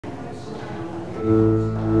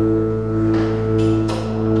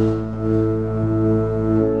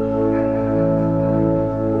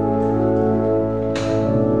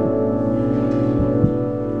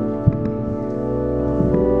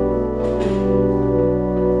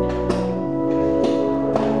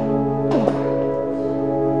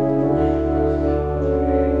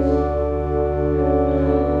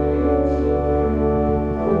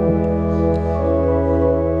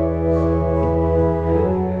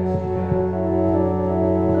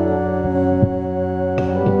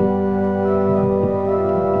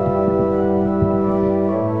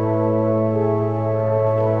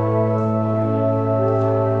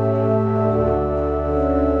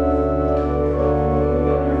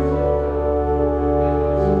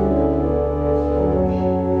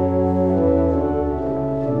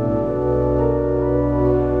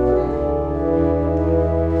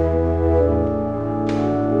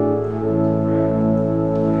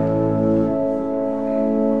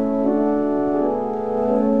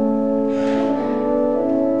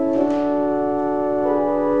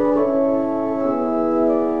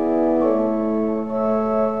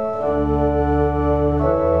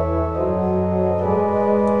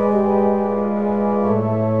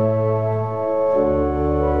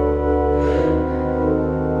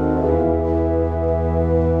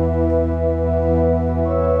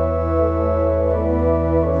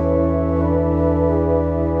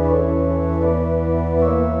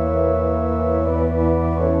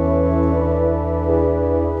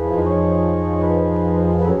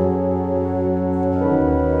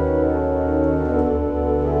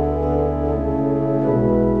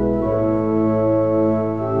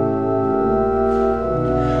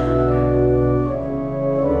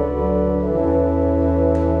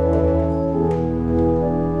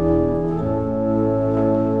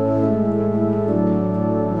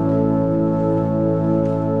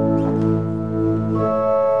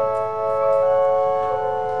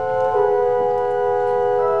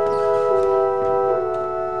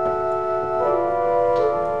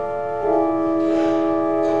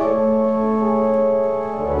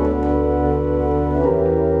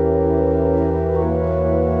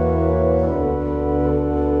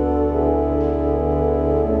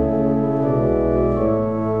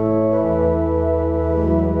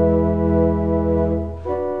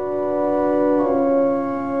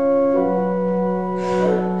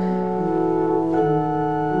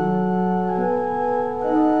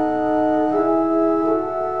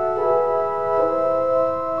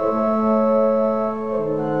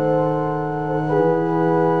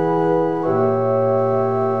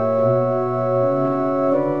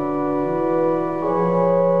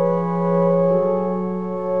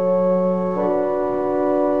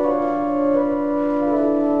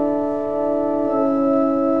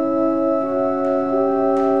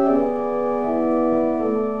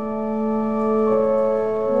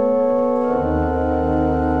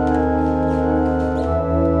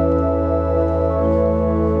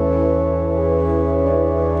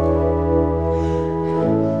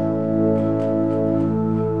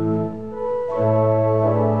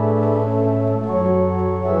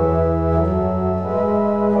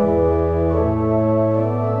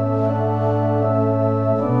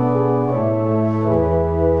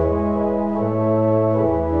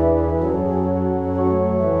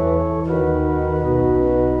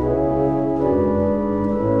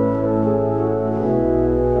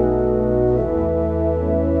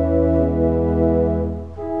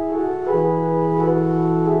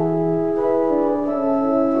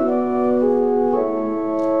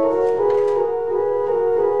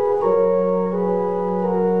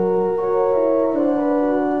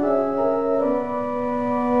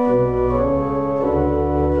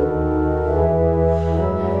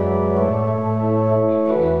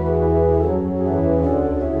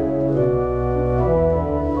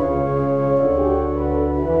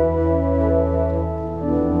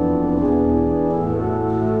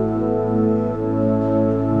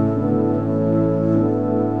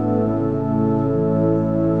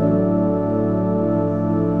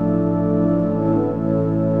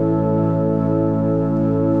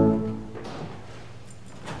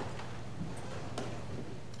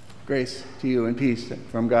Grace to you and peace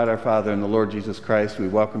from God our Father and the Lord Jesus Christ. We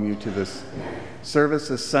welcome you to this service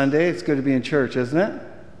this Sunday. It's good to be in church, isn't it?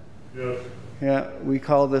 Yes. Yeah, we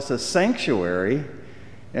call this a sanctuary,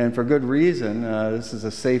 and for good reason. This is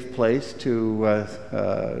a safe place to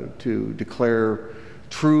declare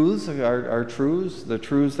truths, our truths, the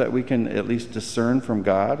truths that we can at least discern from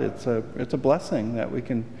God. It's a blessing that we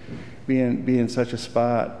can be in such a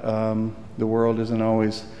spot. The world isn't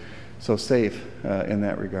always so safe in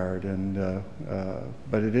that regard.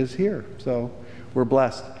 But it is here, so we're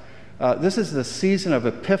blessed. This is the season of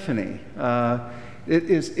Epiphany. It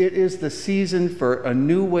is the season for a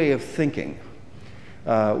new way of thinking.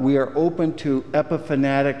 We are open to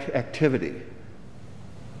epiphanatic activity.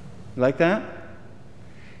 You like that?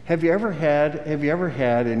 Have you ever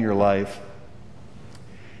had in your life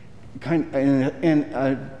kind of in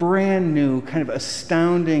a brand new, kind of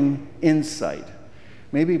astounding insight?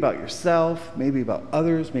 Maybe about yourself, maybe about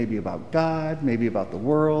others, maybe about God, maybe about the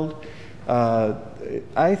world.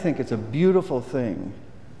 I think it's a beautiful thing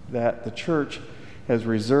that the church has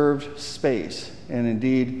reserved space, and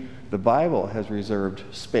indeed the Bible has reserved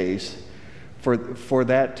space for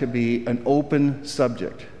that to be an open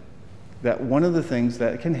subject. That one of the things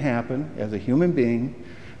that can happen as a human being,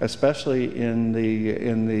 especially in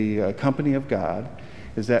the company of God,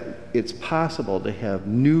 is that it's possible to have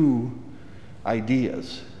new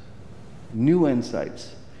ideas, new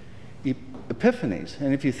insights, epiphanies.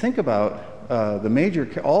 And if you think about all the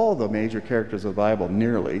major characters of the Bible,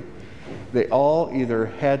 nearly, they all either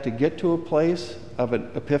had to get to a place of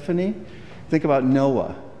an epiphany. Think about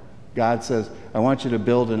Noah. God says, I want you to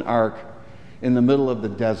build an ark in the middle of the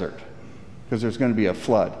desert because there's going to be a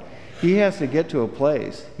flood. He has to get to a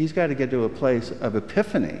place. He's got to get to a place of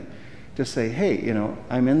epiphany to say, hey,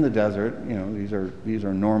 I'm in the desert. These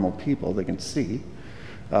are normal people. They can see.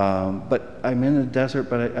 But I'm in the desert,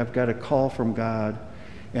 but I've got a call from God,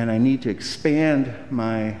 and I need to expand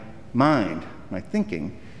my mind, my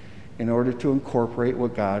thinking, in order to incorporate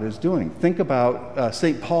what God is doing. Think about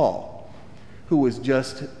St. Paul, who was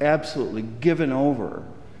just absolutely given over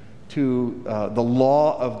to the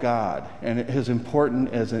law of God, and as important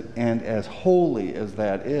and as holy as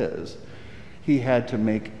that is, he had to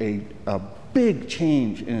make a big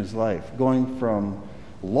change in his life, going from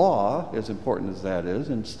law, as important as that is,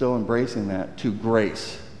 and still embracing that, to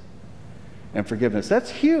grace and forgiveness. That's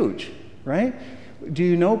huge, right? Do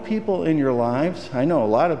you know people in your lives? I know a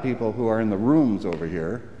lot of people who are in the rooms over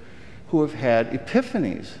here who have had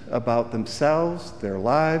epiphanies about themselves, their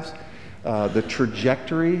lives, the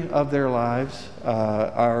trajectory of their lives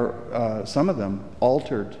are, some of them,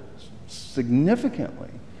 altered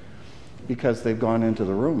significantly because they've gone into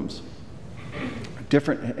the rooms.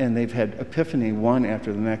 And they've had epiphany one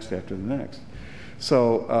after the next after the next.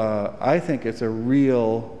 So I think it's a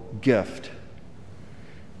real gift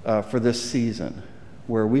for this season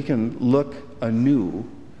where we can look anew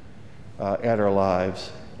at our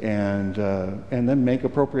lives and then make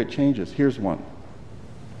appropriate changes. Here's one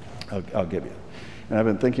I'll give you. And I've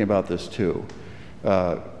been thinking about this too.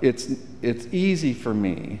 It's easy for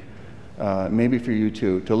me, maybe for you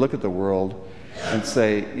too, to look at the world and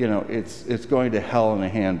say, it's going to hell in a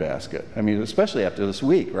handbasket. I mean, especially after this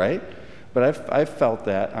week, right? But I've felt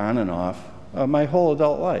that on and off my whole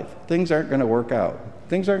adult life. Things aren't going to work out.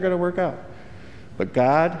 Things aren't going to work out. But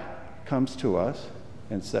God comes to us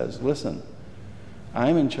and says, listen,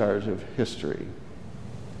 I'm in charge of history,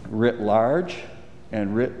 writ large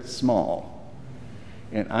and writ small.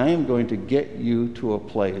 And I am going to get you to a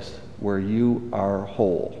place where you are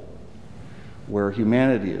whole, where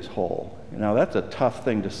humanity is whole. Now, that's a tough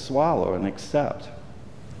thing to swallow and accept.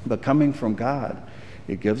 But coming from God,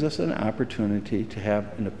 it gives us an opportunity to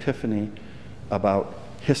have an epiphany about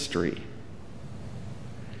history.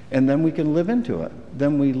 And then we can live into it.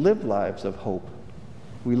 Then we live lives of hope.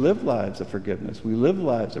 We live lives of forgiveness. We live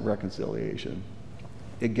lives of reconciliation.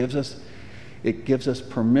 It gives us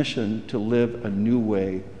permission to live a new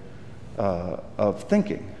way of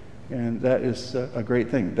thinking. And that is a great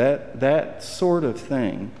thing. That sort of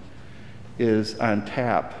thing is on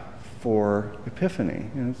tap for Epiphany.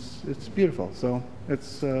 And it's beautiful. So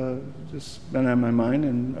it's just been on my mind,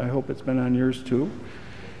 and I hope it's been on yours too.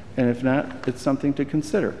 And if not, it's something to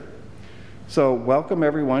consider. So welcome,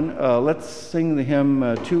 everyone. Let's sing the hymn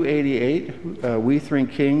 288, We Three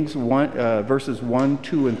Kings, verses 1,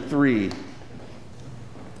 2, and 3.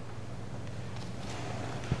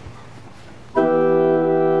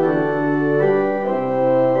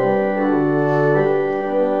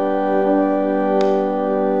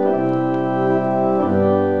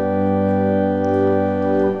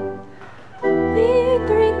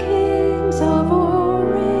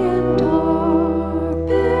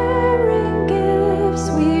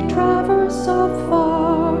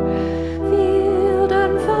 Far, field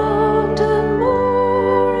and fountain,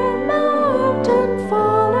 moor and mountain.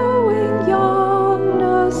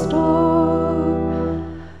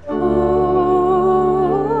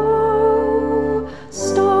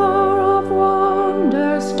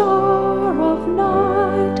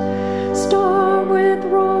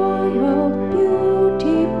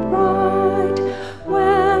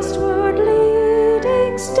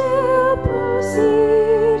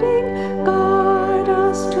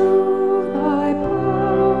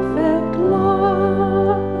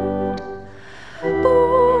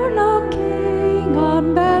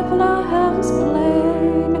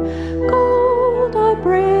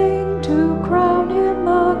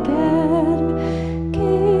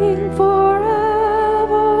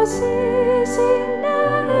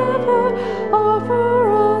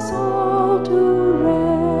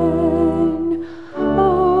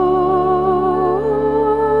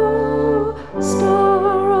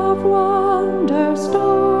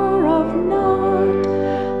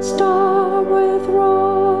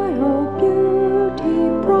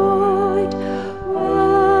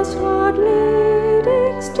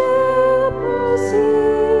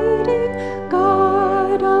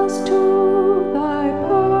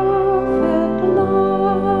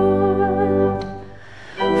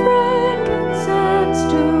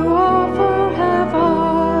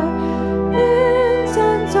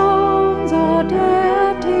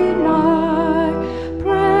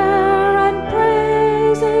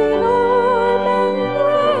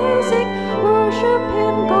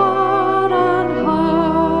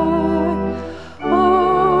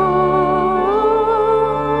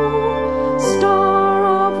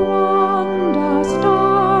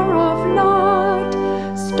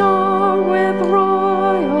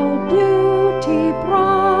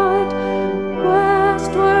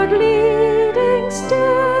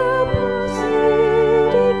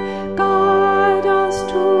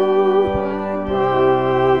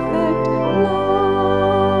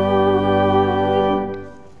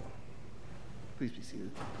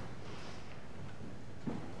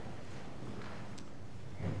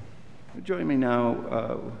 Join me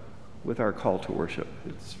now with our call to worship.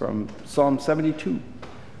 It's from Psalm 72.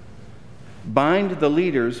 Bind the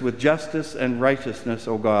leaders with justice and righteousness,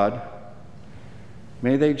 O God.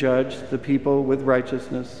 May they judge the people with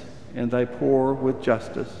righteousness and thy poor with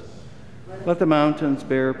justice. Let the mountains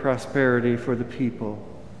bear prosperity for the people.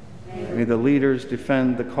 May the leaders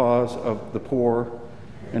defend the cause of the poor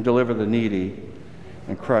and deliver the needy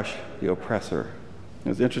and crush the oppressor.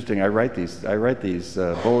 It's interesting. I write these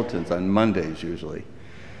bulletins on Mondays usually,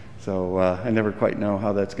 so I never quite know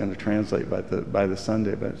how that's going to translate by the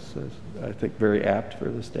Sunday, but it's, I think very apt for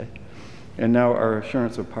this day. And now our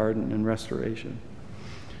assurance of pardon and restoration.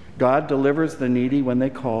 God delivers the needy when they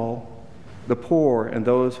call, the poor and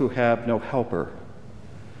those who have no helper.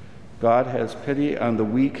 God has pity on the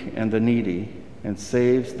weak and the needy and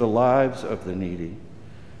saves the lives of the needy.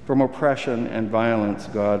 From oppression and violence,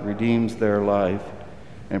 God redeems their life,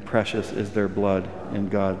 and precious is their blood in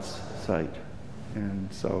God's sight. And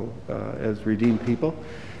so, as redeemed people,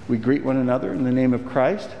 we greet one another in the name of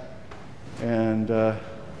Christ. And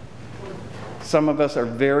some of us are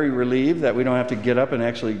very relieved that we don't have to get up and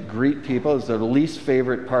actually greet people. It's the least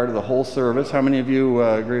favorite part of the whole service. How many of you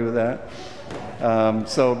agree with that?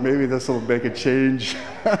 So maybe this will make a change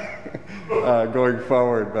going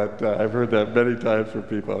forward, but I've heard that many times from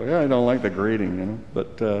people. Yeah, I don't like the greeting, you know,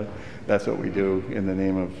 but that's what we do in the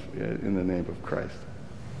name of Christ.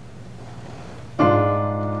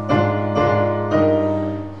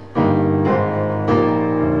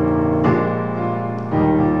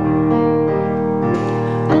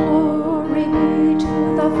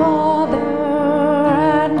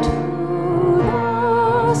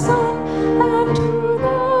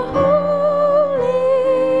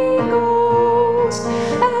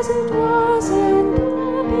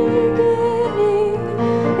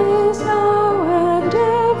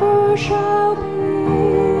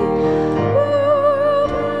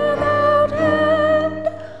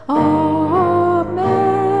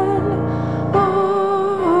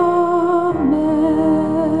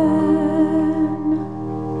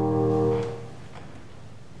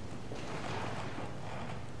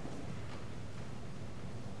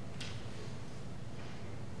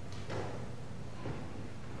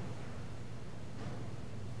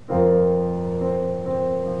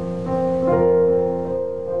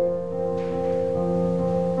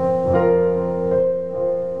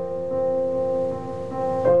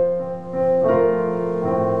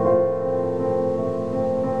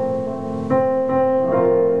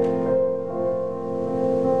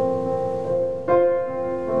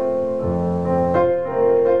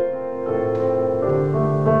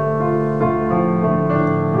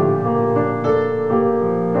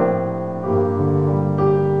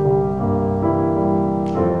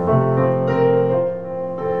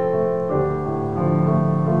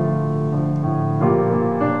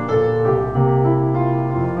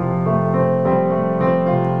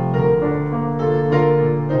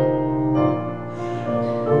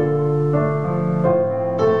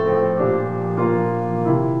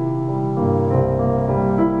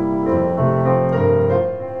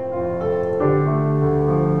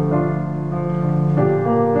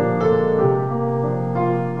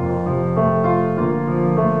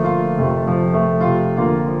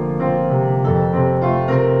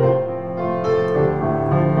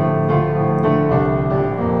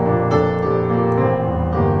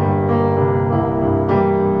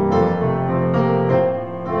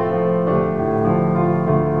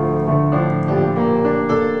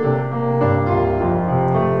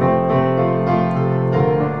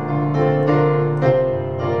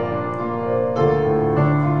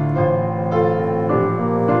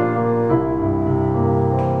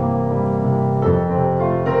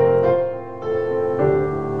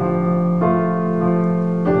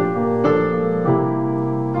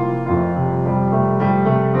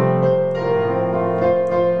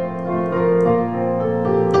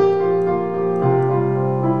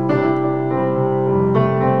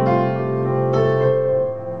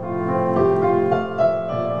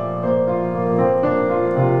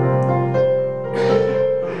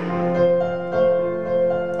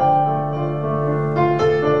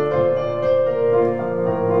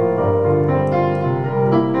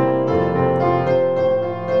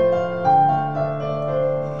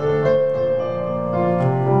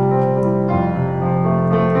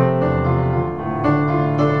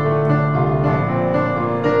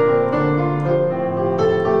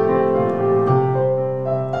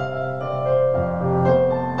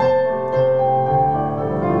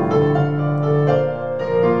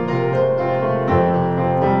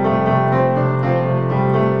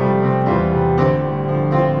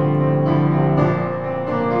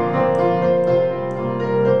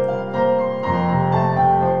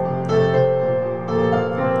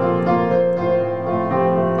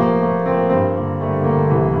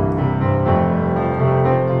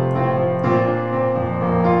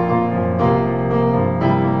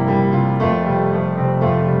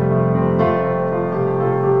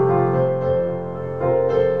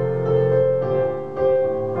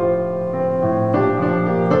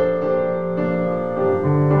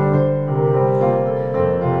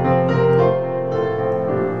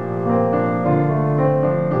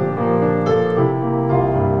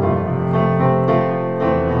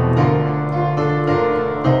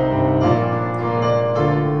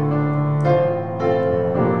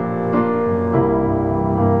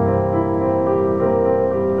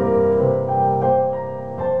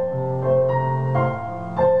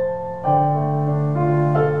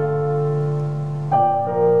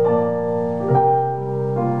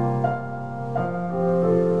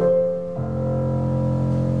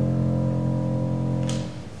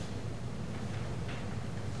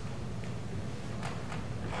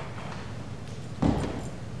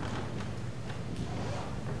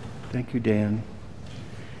 Thank you, Dan.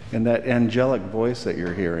 And that angelic voice that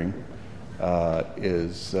you're hearing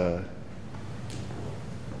is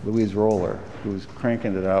Louise Roller, who's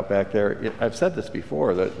cranking it out back there. I've said this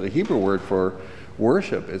before, that the Hebrew word for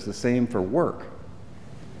worship is the same for work.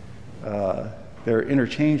 They're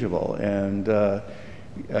interchangeable, and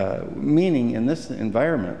meaning in this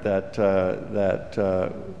environment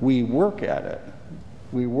that we work at it.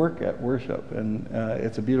 We work at worship, and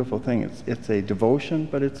it's a beautiful thing. It's a devotion,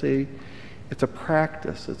 but it's a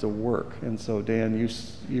practice. It's a work. And so, Dan,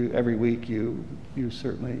 you every week you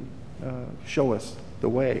certainly show us the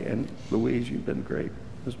way. And Louise, you've been great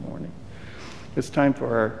this morning. It's time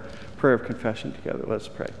for our prayer of confession together. Let's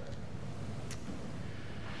pray.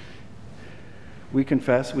 We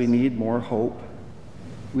confess we need more hope.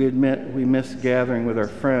 We admit we miss gathering with our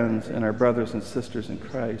friends and our brothers and sisters in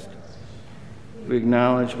Christ. We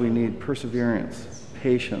acknowledge we need perseverance,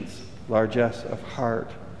 patience, largesse of heart.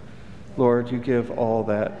 Lord, you give all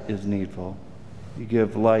that is needful. You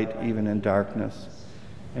give light even in darkness,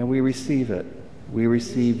 and we receive it. We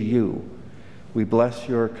receive you. We bless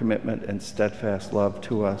your commitment and steadfast love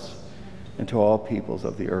to us and to all peoples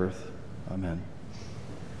of the earth. Amen.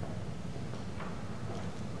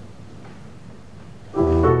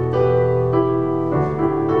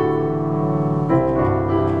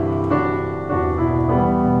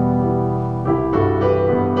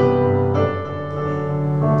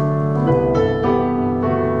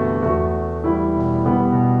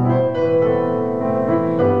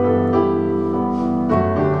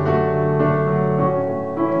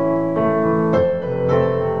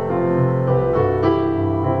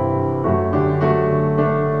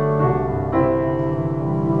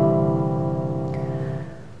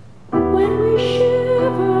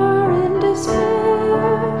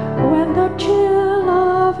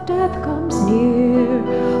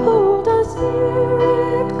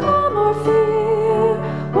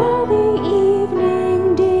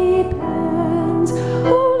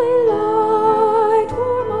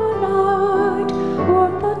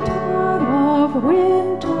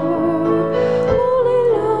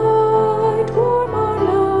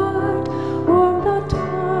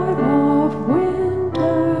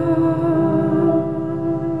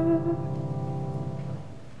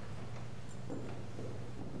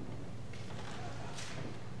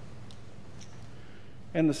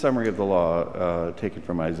 And the summary of the law taken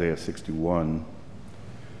from Isaiah 61.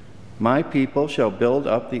 My people shall build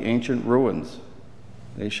up the ancient ruins.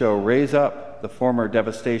 They shall raise up the former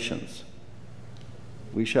devastations.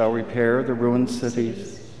 We shall repair the ruined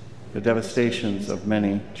cities, the devastations of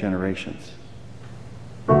many generations.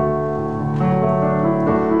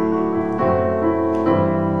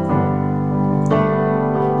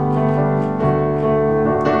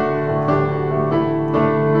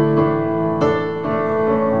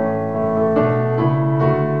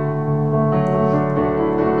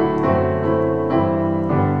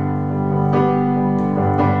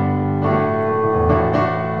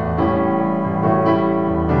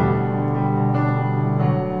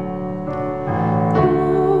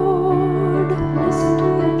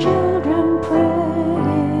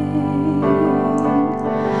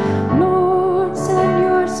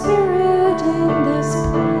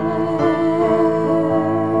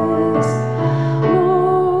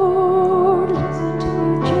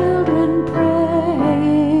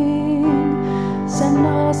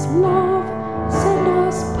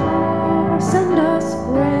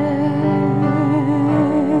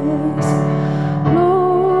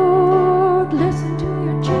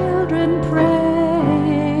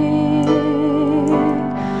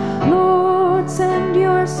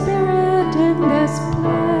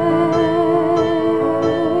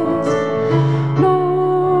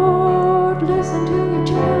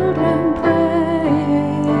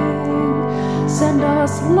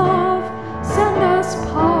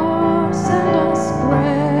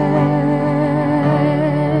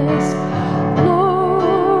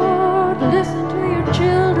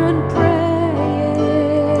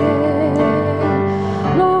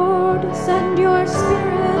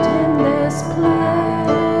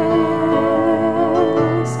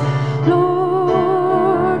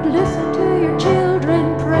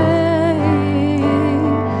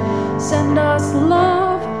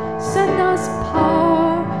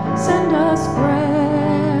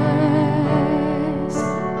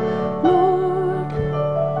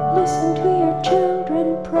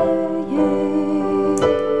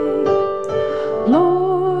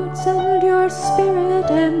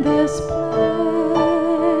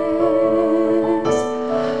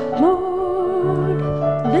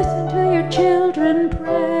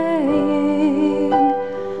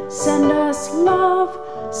 Send us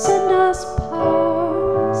love, send us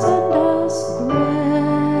power, send us grace.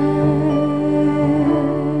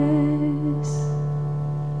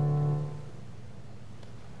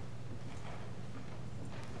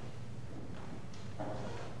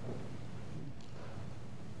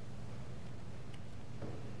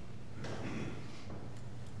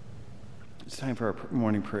 It's time for our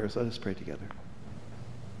morning prayers. Let us pray together.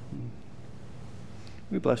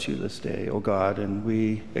 We bless you this day, O God, and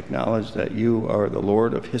we acknowledge that you are the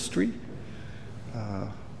Lord of history.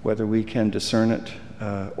 Whether we can discern it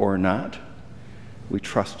or not, we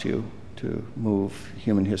trust you to move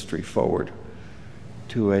human history forward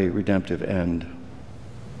to a redemptive end.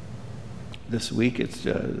 This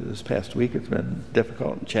past week, it's been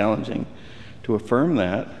difficult and challenging to affirm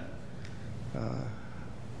that.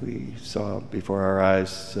 We saw before our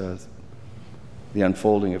eyes the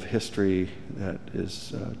unfolding of history that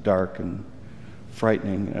is dark and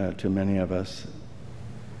frightening to many of us.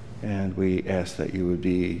 And we ask that you would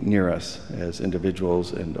be near us as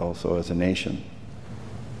individuals and also as a nation.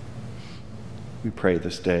 We pray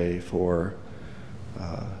this day for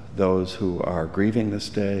those who are grieving this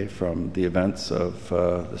day from the events of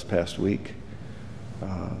this past week.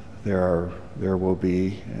 There will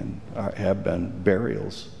be and have been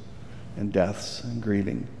burials and deaths and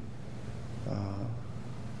grieving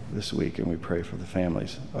this week, and we pray for the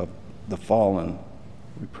families of the fallen.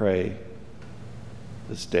 We pray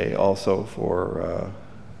this day also for,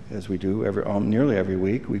 as we do nearly every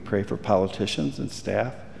week, we pray for politicians and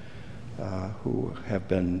staff who have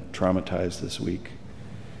been traumatized this week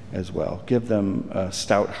as well. Give them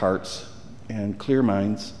stout hearts and clear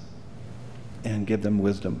minds, and give them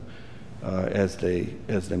wisdom as they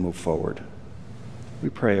move forward. We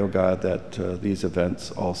pray, O God, that these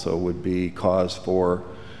events also would be cause for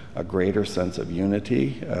a greater sense of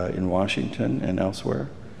unity in Washington and elsewhere,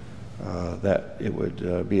 that it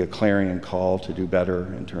would be a clarion call to do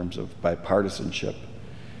better in terms of bipartisanship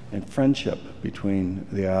and friendship between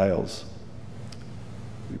the aisles.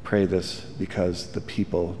 We pray this because the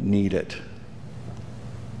people need it.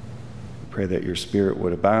 We pray that your spirit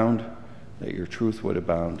would abound, that your truth would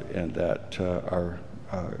abound, and that our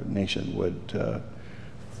nation would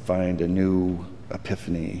find a new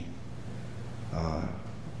epiphany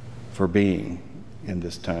for being in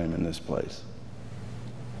this time, in this place.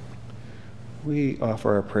 We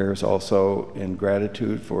offer our prayers also in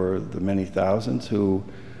gratitude for the many thousands who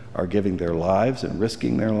are giving their lives and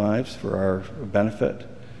risking their lives for our benefit,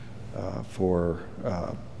 for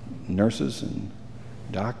nurses and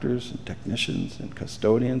doctors and technicians and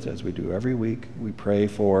custodians, as we do every week. We pray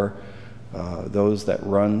for those that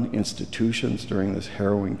run institutions during this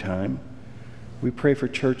harrowing time. We pray for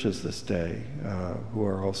churches this day who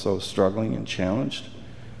are also struggling and challenged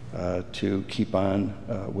to keep on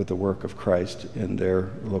with the work of Christ in their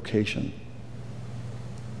location.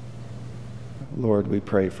 Lord, we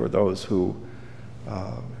pray for those who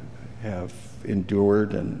have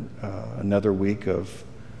endured another week of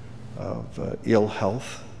ill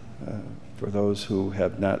health, for those who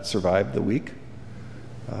have not survived the week,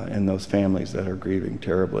 and those families that are grieving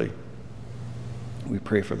terribly. We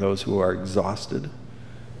pray for those who are exhausted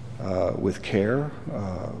with care,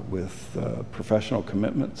 with professional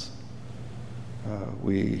commitments.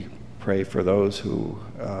 We pray for those who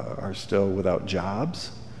are still without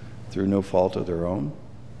jobs through no fault of their own.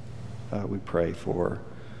 We pray for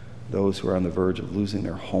those who are on the verge of losing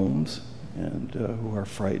their homes and who are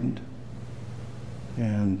frightened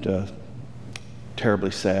and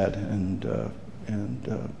terribly sad and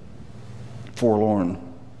forlorn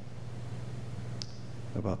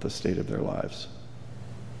about the state of their lives.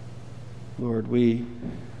 Lord, we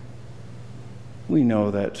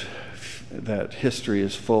know that history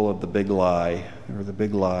is full of the big lie, or the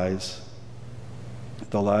big lies,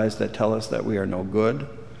 the lies that tell us that we are no good,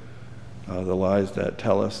 the lies that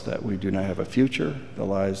tell us that we do not have a future, the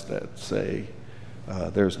lies that say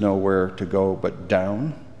there's nowhere to go but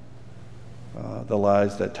down, the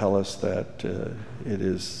lies that tell us that it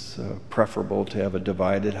is preferable to have a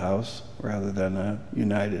divided house rather than a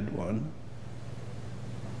united one,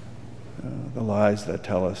 the lies that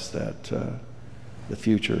tell us that the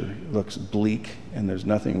future looks bleak and there's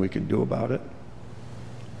nothing we can do about it,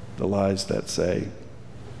 the lies that say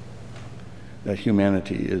that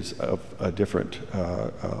humanity is of a different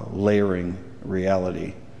layering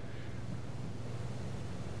reality,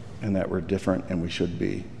 and that we're different and we should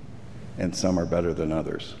be, and some are better than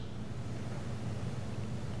others.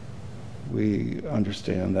 We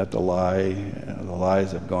understand that the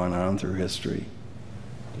lies have gone on through history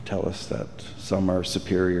to tell us that some are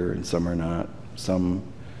superior and some are not. Some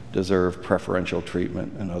deserve preferential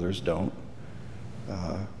treatment and others don't.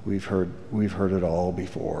 we've heard it all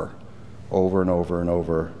before, over and over and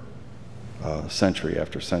over, century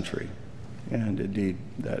after century. And indeed,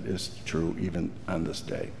 that is true even on this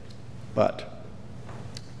day. But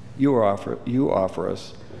you offer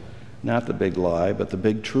us not the big lie, but the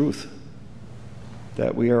big truth,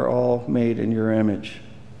 that we are all made in your image,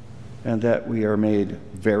 and that we are made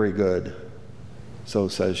very good. So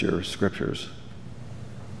says your scriptures.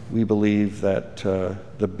 We believe that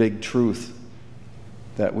the big truth,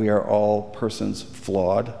 that we are all persons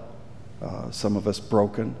flawed, some of us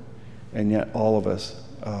broken, and yet all of us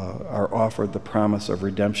are offered the promise of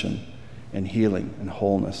redemption and healing and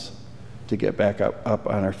wholeness to get back up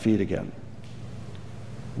on our feet again.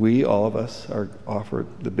 We, all of us, are offered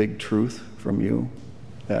the big truth from you,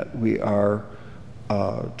 that we are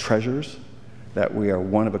treasures, that we are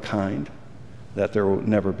one of a kind, that there will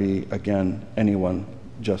never be again anyone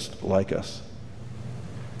just like us.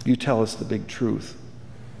 You tell us the big truth,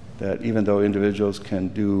 that even though individuals can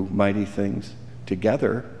do mighty things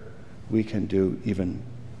together, we can do even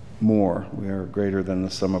more. We are greater than the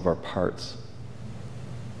sum of our parts.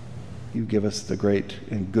 You give us the great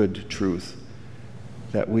and good truth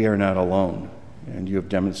that we are not alone, and you have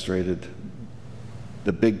demonstrated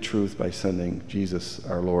the big truth by sending Jesus,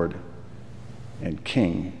 our Lord and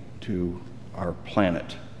King, to our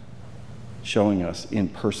planet, showing us in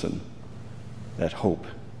person that hope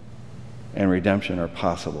and redemption are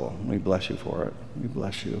possible. We bless you for it. We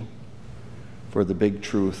bless you for the big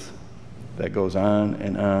truth that goes on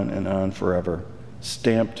and on and on forever,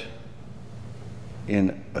 stamped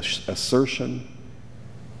in assertion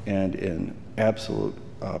and in absolute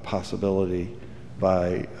possibility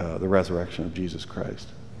by the resurrection of Jesus Christ,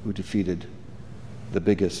 who defeated the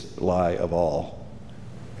biggest lie of all,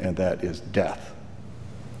 and that is death.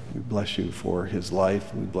 We bless you for his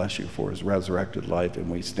life. We bless you for his resurrected life, and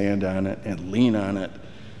we stand on it and lean on it,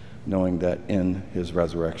 knowing that in his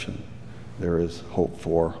resurrection there is hope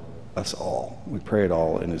for us all. We pray it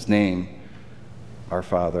all in his name. Our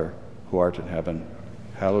Father, who art in heaven,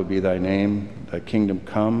 hallowed be thy name. Thy kingdom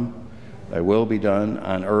come. Thy will be done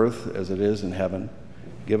on earth as it is in heaven.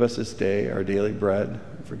 Give us this day our daily bread.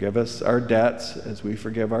 Forgive us our debts as we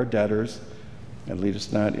forgive our debtors. And lead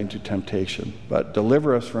us not into temptation, but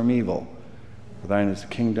deliver us from evil. For thine is the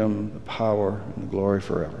kingdom, the power, and the glory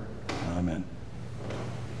forever. Amen.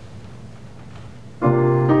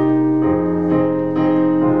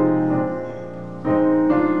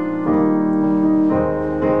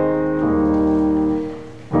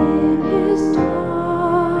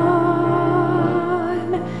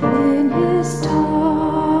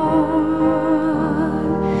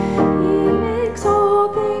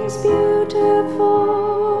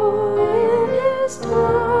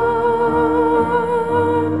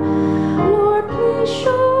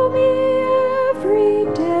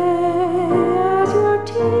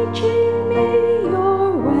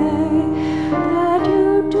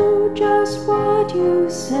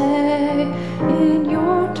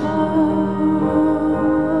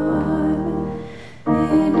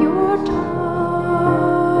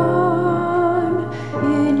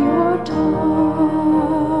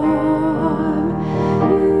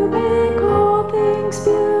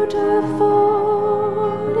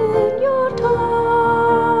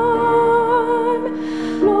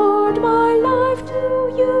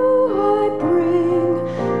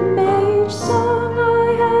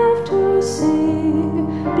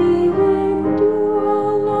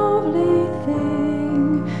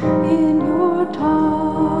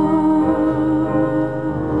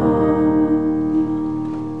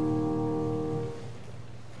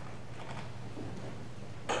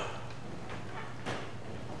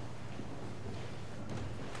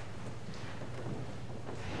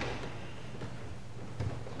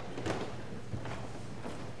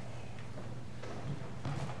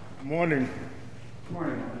 Morning.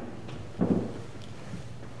 Morning.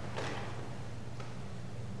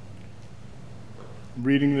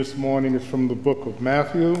 Reading this morning is from the book of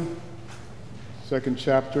Matthew, 2nd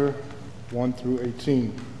chapter, 1 through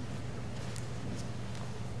 18.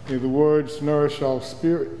 May the words nourish our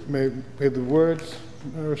spirit, may the words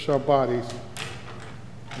nourish our bodies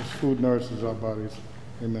as food nourishes our bodies.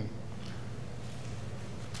 Amen.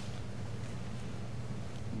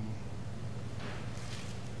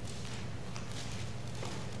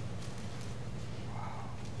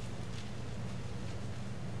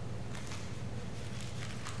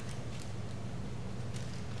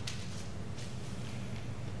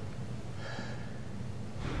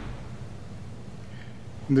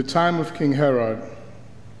 In the time of King Herod,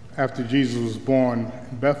 after Jesus was born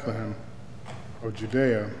in Bethlehem of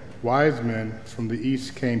Judea, wise men from the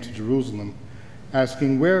east came to Jerusalem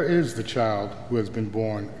asking, "Where is the child who has been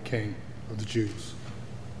born a king of the Jews?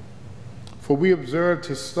 For we observed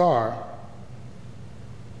his star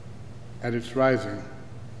at its rising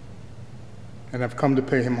and have come to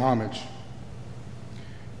pay him homage."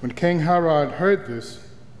 When King Herod heard this,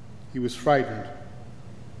 he was frightened,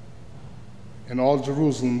 and all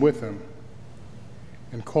Jerusalem with him.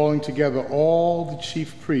 And calling together all the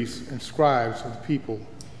chief priests and scribes of the people,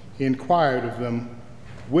 he inquired of them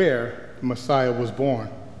where the Messiah was born.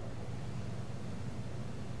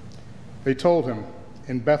 They told him,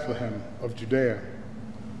 "In Bethlehem of Judea,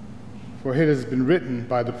 for it has been written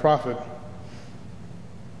by the prophet,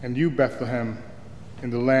 'And you, Bethlehem, in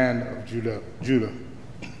the land of Judah,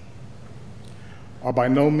 are by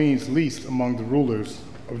no means least among the rulers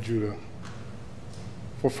of Judah.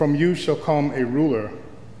 For from you shall come a ruler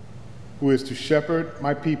who is to shepherd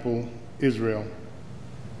my people Israel.'"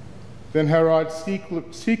 Then Herod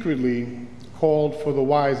secretly called for the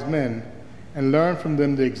wise men and learned from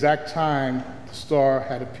them the exact time the star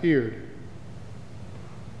had appeared.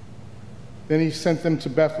 Then he sent them to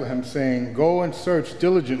Bethlehem, saying, "Go and search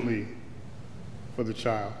diligently for the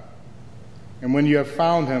child. And when you have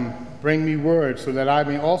found him, bring me word so that I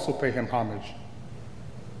may also pay him homage."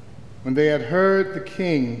 When they had heard the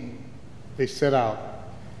king, they set out.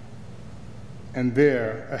 And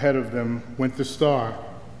there, ahead of them, went the star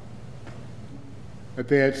that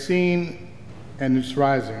they had seen and its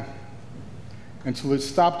rising, until it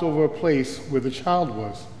stopped over a place where the child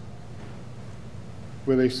was.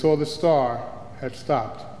 Where they saw the star had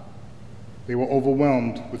stopped, they were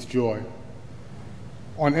overwhelmed with joy.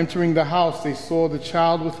 On entering the house, they saw the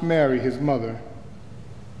child with Mary, his mother,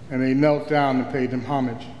 and they knelt down and paid him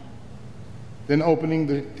homage. Then opening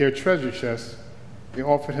their treasure chests, they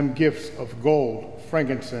offered him gifts of gold,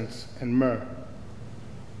 frankincense, and myrrh.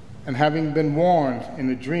 And having been warned in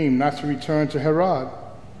a dream not to return to Herod,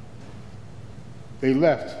 they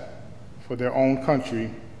left for their own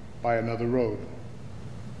country by another road.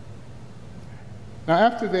 Now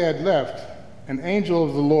after they had left, an angel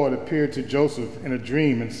of the Lord appeared to Joseph in a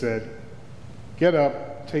dream and said, "Get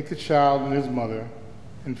up, take the child and his mother,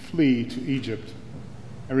 and flee to Egypt,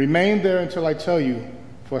 and remain there until I tell you,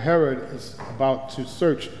 for Herod is about to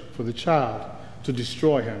search for the child to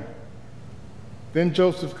destroy him." Then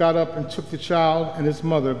Joseph got up and took the child and his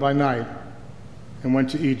mother by night and went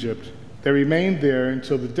to Egypt. They remained there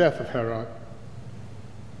until the death of Herod.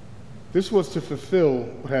 This was to fulfill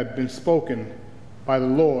what had been spoken by the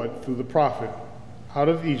Lord through the prophet, "Out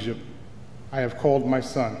of Egypt I have called my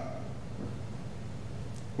son."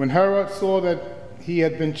 When Herod saw that he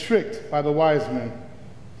had been tricked by the wise men,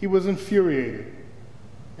 he was infuriated,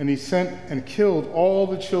 and he sent and killed all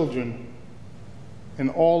the children in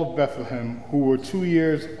all of Bethlehem who were 2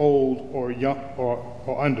 years old or young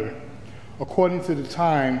or under, according to the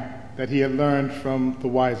time that he had learned from the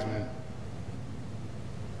wise men.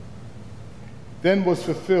 Then was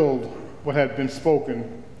fulfilled what had been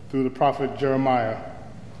spoken through the prophet Jeremiah.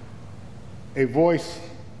 A voice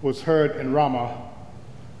was heard in Ramah,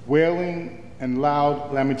 wailing and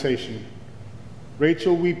loud lamentation,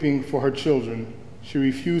 Rachel weeping for her children. She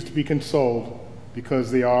refused to be consoled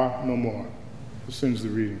because they are no more. This ends the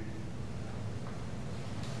reading.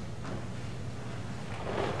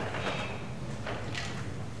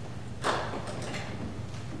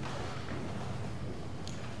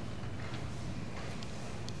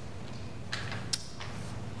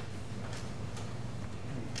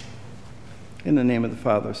 In the name of the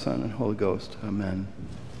Father, Son, and Holy Ghost, amen.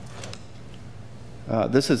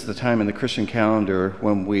 This is the time in the Christian calendar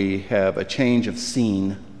when we have a change of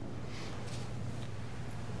scene.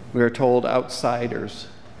 We are told outsiders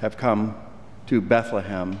have come to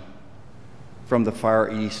Bethlehem from the Far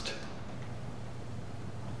East.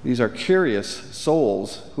 These are curious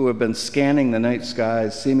souls who have been scanning the night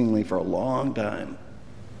skies seemingly for a long time.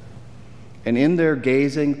 And in their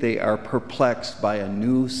gazing, they are perplexed by a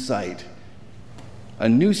new sight. A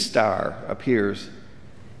new star appears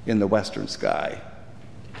in the western sky.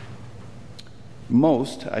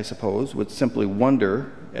 Most, I suppose, would simply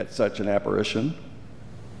wonder at such an apparition.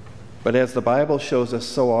 But as the Bible shows us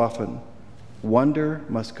so often, wonder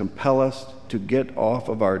must compel us to get off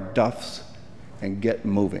of our duffs and get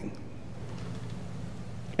moving.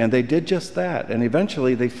 And they did just that, and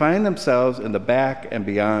eventually they find themselves in the back and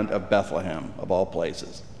beyond of Bethlehem, of all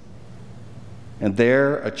places. And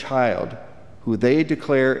there a child, who they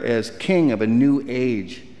declare as king of a new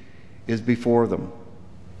age, is before them.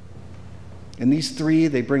 And these three,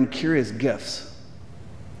 they bring curious gifts,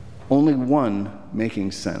 only one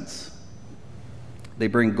making sense. They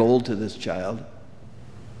bring gold to this child,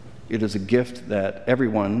 It is a gift that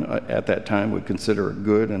everyone at that time would consider a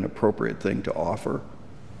good and appropriate thing to offer.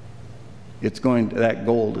 That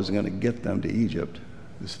gold is going to get them to Egypt,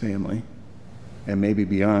 this family, and maybe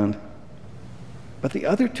beyond. But the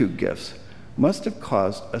other two gifts must have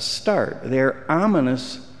caused a start. They're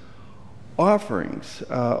ominous offerings.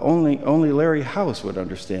 Only Larry House would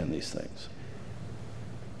understand these things.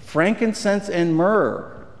 Frankincense and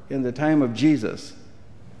myrrh in the time of Jesus.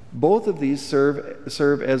 Both of these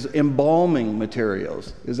serve as embalming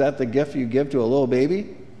materials. Is that the gift you give to a little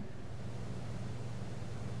baby?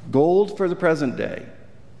 Gold for the present day.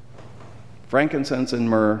 Frankincense and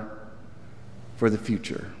myrrh for the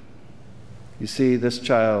future. You see, this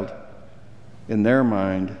child, in their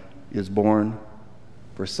mind, is born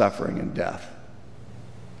for suffering and death.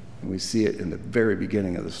 And we see it in the very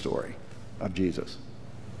beginning of the story of Jesus.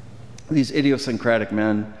 These idiosyncratic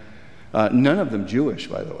men, none of them Jewish,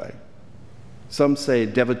 by the way. Some say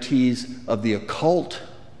devotees of the occult.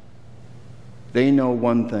 They know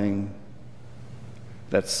one thing,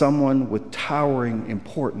 that someone with towering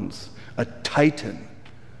importance, a titan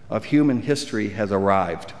of human history, has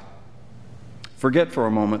arrived. Forget for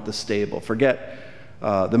a moment the stable, forget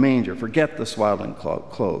the manger, forget the swaddling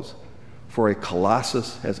clothes, for a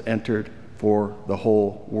colossus has entered for the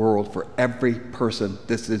whole world, for every person.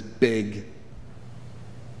 This is big.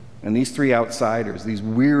 And these three outsiders, these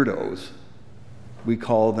weirdos, we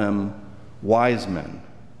call them wise men,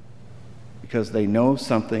 because they know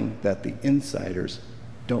something that the insiders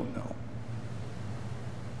don't know.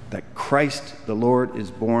 That Christ the Lord is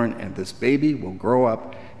born, and this baby will grow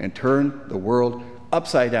up and turn the world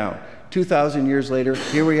upside down. 2,000 years later,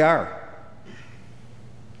 here we are.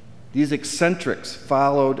 These eccentrics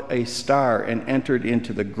followed a star and entered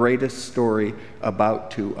into the greatest story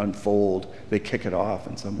about to unfold. They kick it off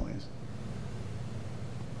in some ways.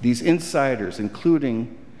 These insiders,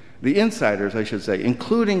 including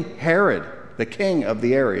Herod, the king of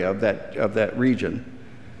the area, of that region,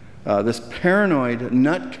 this paranoid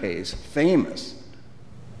nutcase, famous,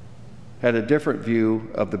 had a different view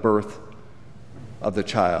of the birth of the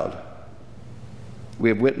child. We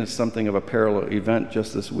have witnessed something of a parallel event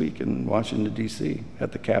just this week in Washington, D.C.,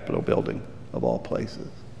 at the Capitol building, of all places.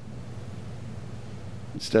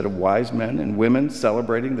 Instead of wise men and women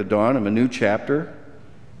celebrating the dawn of a new chapter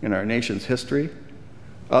in our nation's history,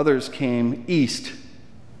 others came east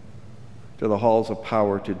to the halls of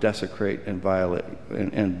power to desecrate and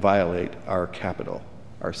violate our capital,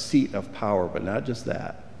 our seat of power, but not just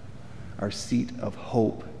that, our seat of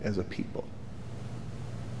hope as a people.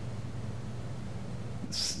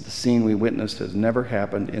 The scene we witnessed has never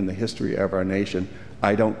happened in the history of our nation.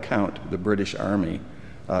 I don't count the British Army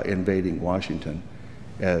invading Washington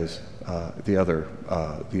as the other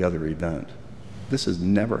event. This has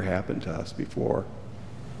never happened to us before.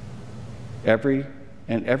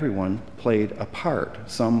 Everyone played a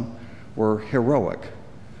part. Some were heroic,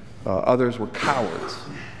 others were cowards,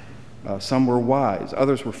 some were wise,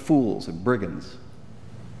 others were fools and brigands.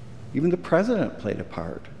 Even the president played a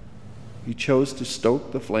part. He chose to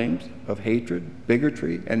stoke the flames of hatred,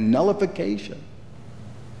 bigotry, and nullification.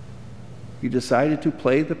 He decided to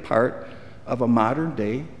play the part of a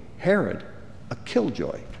modern-day Herod, a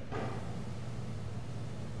killjoy.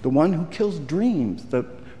 The one who kills dreams, the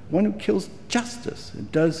one who kills justice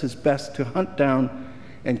and does his best to hunt down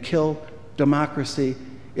and kill democracy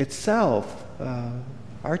itself,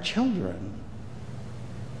 our children.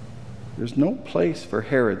 There's no place for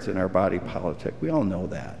Herods in our body politic. We all know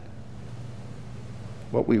that.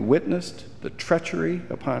 What we witnessed, the treachery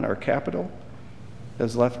upon our capital,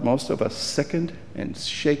 has left most of us sickened and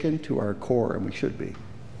shaken to our core, and we should be.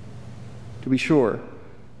 To be sure,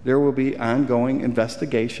 there will be ongoing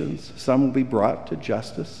investigations. Some will be brought to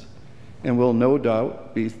justice and will no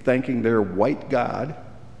doubt be thanking their white God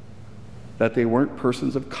that they weren't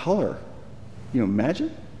persons of color. Can you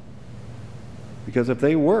imagine? Because if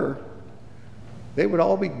they were, they would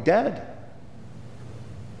all be dead.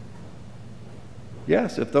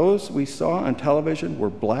 Yes, if those we saw on television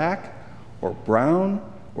were black or brown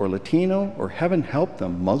or Latino or, heaven help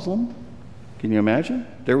them, Muslim, can you imagine?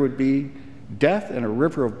 There would be death and a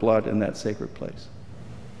river of blood in that sacred place.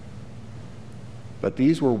 But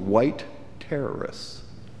these were white terrorists.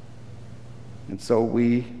 And so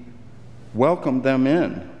we welcomed them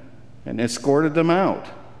in and escorted them out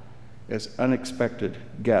as unexpected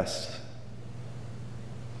guests.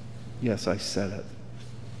 Yes, I said it.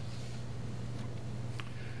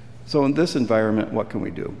 So in this environment, what can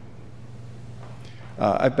we do?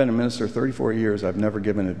 I've been a minister 34 years. I've never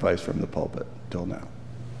given advice from the pulpit till now.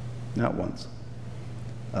 Not once.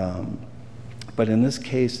 But in this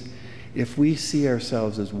case, if we see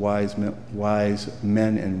ourselves as wise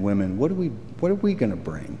men and women, what are we going to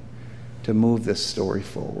bring to move this story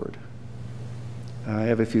forward? I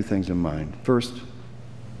have a few things in mind. First,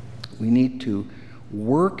 we need to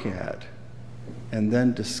work at and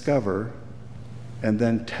then discover and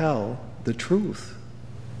then tell the truth.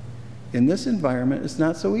 In this environment, it's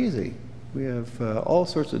not so easy. We have all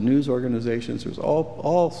sorts of news organizations. There's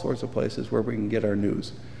all sorts of places where we can get our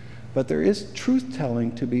news. But there is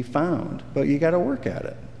truth-telling to be found, but you got to work at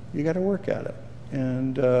it. You got to work at it.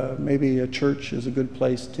 And maybe a church is a good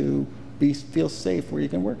place to feel safe where you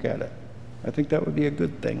can work at it. I think that would be a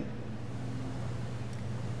good thing.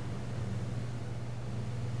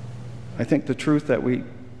 I think the truth that we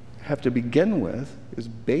have to begin with is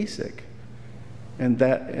basic, and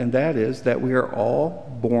that is that we are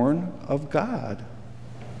all born of God.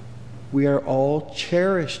 We are all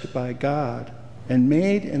cherished by God and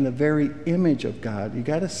made in the very image of God. You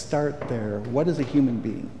got to start there. What is a human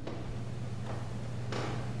being?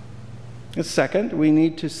 And second, we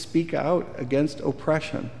need to speak out against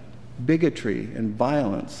oppression, bigotry, and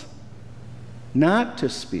violence. Not to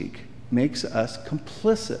speak makes us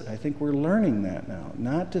complicit. I think we're learning that now.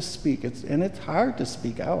 Not to speak. And it's hard to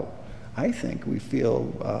speak out. I think we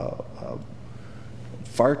feel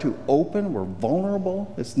far too open. We're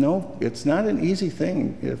vulnerable. It's not an easy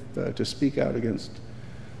thing to speak out against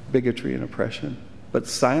bigotry and oppression. But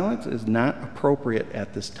silence is not appropriate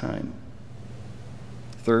at this time.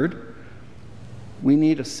 Third, we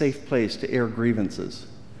need a safe place to air grievances.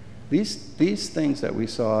 These things that we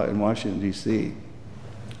saw in Washington, D.C.,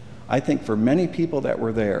 I think for many people that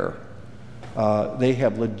were there, they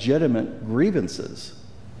have legitimate grievances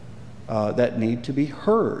that need to be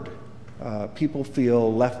heard. People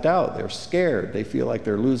feel left out. They're scared. They feel like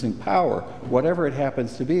they're losing power. Whatever it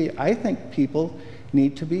happens to be, I think people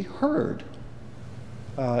need to be heard.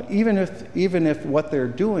 Even if what they're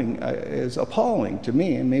doing is appalling to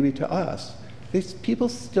me and maybe to us, these people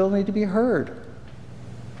still need to be heard.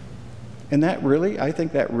 And I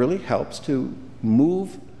think that really helps to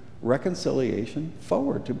move reconciliation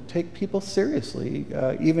forward, to take people seriously,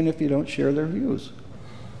 even if you don't share their views.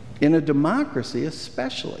 In a democracy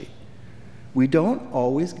especially, we don't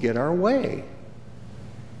always get our way.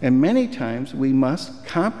 And many times we must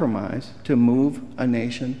compromise to move a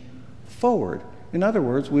nation forward. In other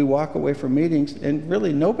words, we walk away from meetings and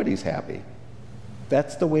really nobody's happy.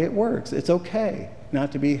 That's the way it works. It's okay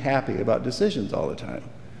not to be happy about decisions all the time.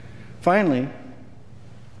 Finally,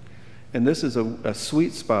 and this is a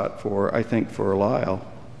sweet spot I think for Lyall,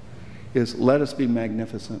 is let us be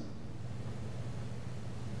magnificent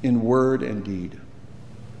in word and deed.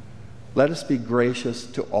 Let us be gracious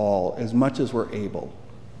to all as much as we're able.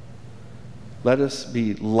 Let us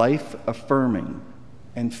be life-affirming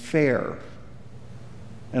and fair.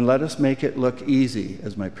 And let us make it look easy,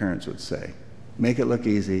 as my parents would say. Make it look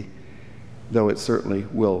easy, though it certainly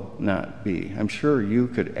will not be. I'm sure you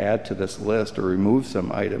could add to this list or remove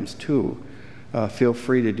some items too. Feel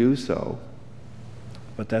free to do so.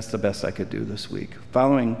 But that's the best I could do this week.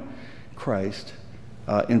 Following Christ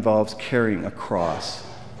involves carrying a cross.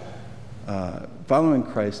 Following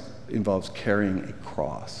Christ involves carrying a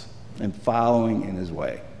cross and following in his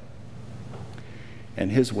way. And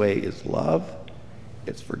his way is love,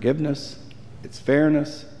 it's forgiveness, it's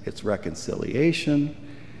fairness, it's reconciliation.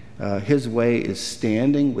 His way is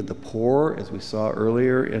standing with the poor, as we saw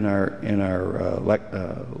earlier in our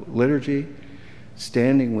liturgy,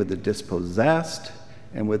 standing with the dispossessed,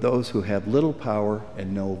 and with those who have little power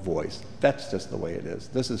and no voice. That's just the way it is.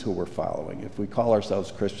 This is who we're following. If we call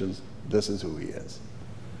ourselves Christians, this is who he is.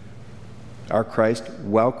 Our Christ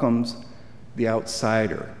welcomes the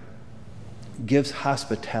outsider, gives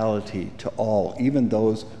hospitality to all, even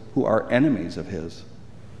those who are enemies of his,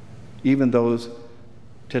 even those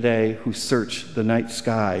today who search the night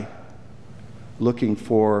sky looking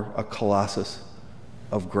for a colossus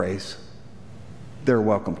of grace. They're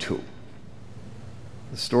welcome too.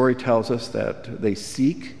 The story tells us that they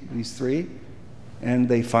seek, these three, and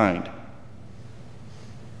they find,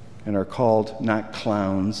 and are called not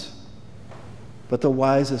clowns, but the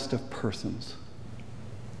wisest of persons.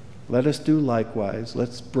 Let us do likewise.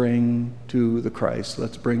 Let's bring to the Christ,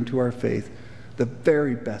 let's bring to our faith the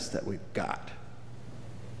very best that we've got.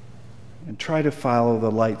 And try to follow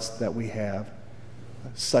the lights that we have,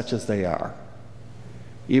 such as they are,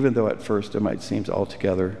 even though at first it might seem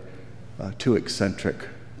altogether too eccentric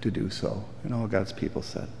to do so. And all God's people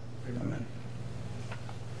said, Amen.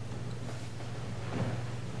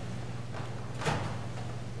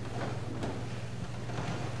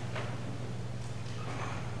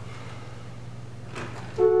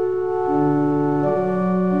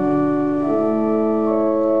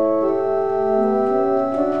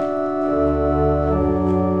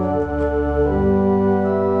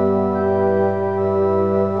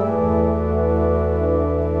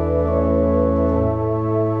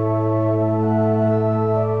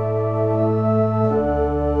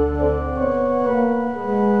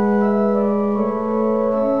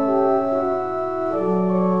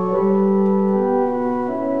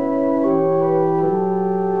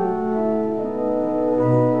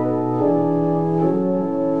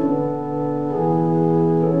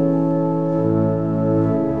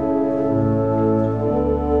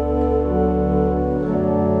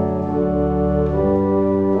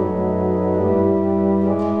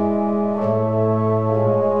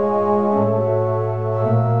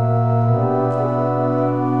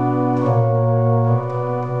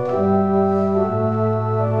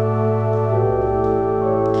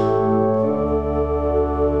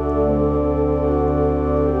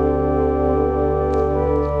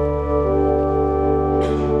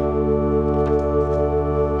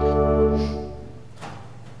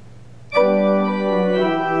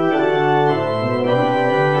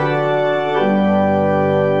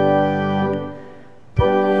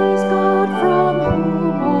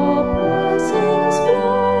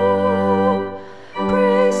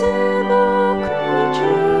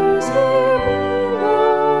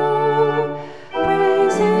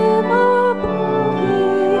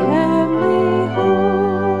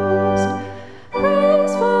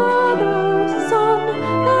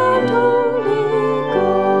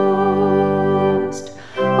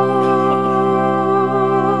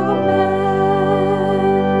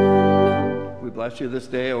 you this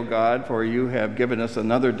day, O God, for you have given us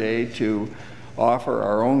another day to offer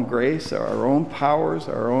our own grace, our own powers,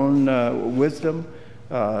 our own wisdom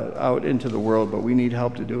out into the world, but we need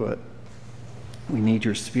help to do it. We need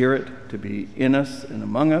your Spirit to be in us and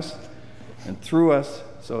among us and through us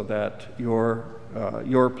so that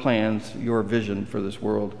your plans, your vision for this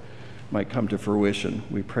world might come to fruition.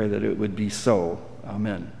 We pray that it would be so.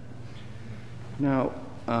 Amen. Now,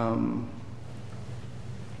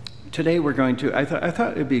 today we're going to, I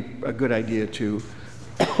thought it'd be a good idea to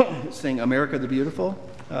sing America the Beautiful,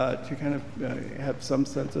 to kind of have some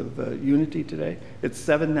sense of unity today. It's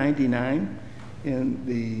 799 in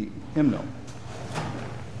the hymnal.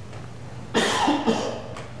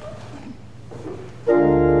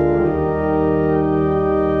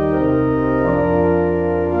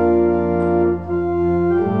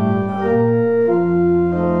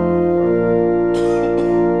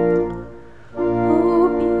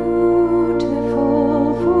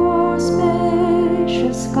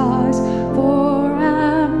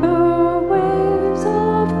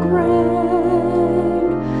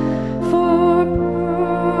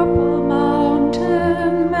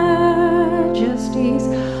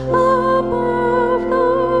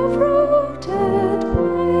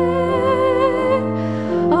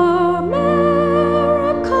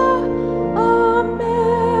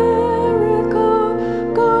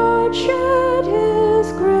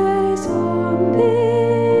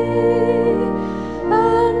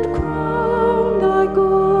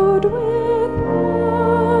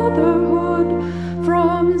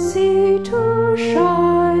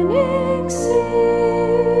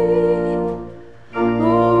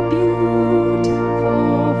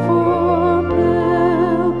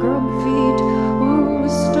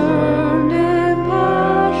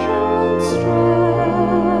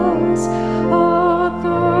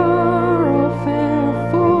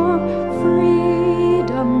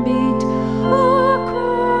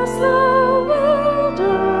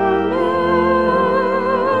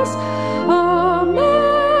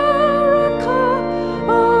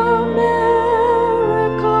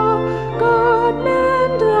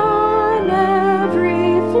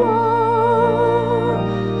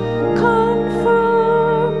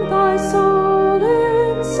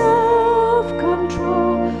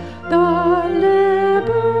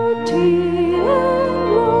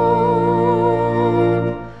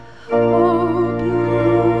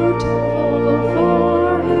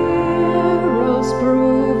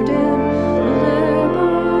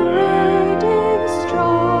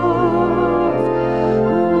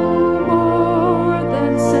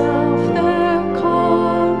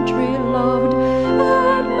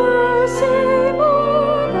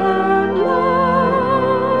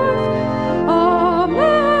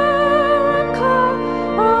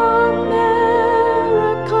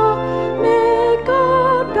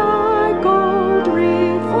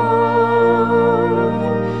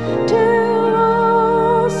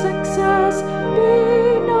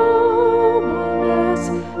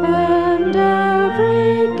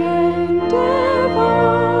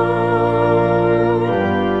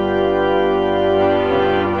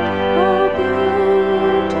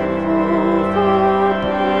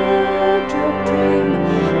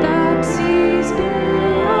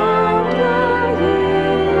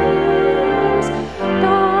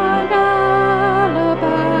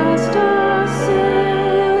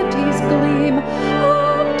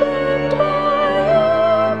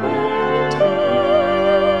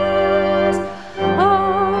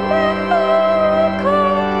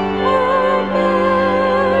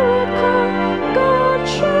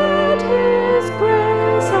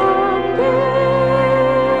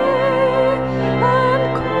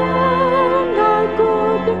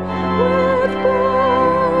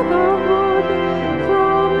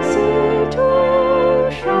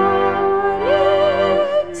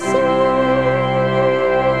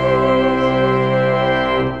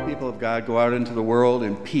 Go out into the world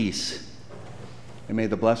in peace. And may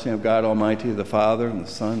the blessing of God Almighty, the Father, and the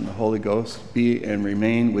Son, and the Holy Ghost be and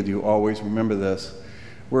remain with you always. Remember this.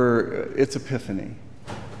 It's Epiphany.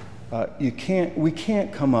 We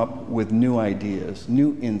can't come up with new ideas,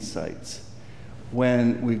 new insights,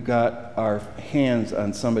 when we've got our hands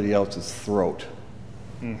on somebody else's throat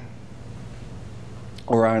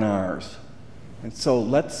or on ours. And so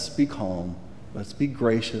let's be calm. Let's be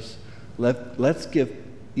gracious. Let's give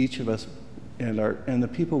each of us and the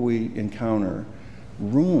people we encounter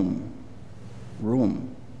room,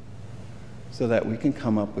 so that we can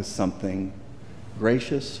come up with something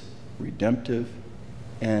gracious, redemptive,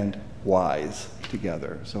 and wise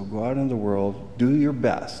together. So go out in the world, do your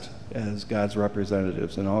best as God's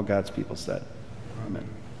representatives, and all God's people said. Amen.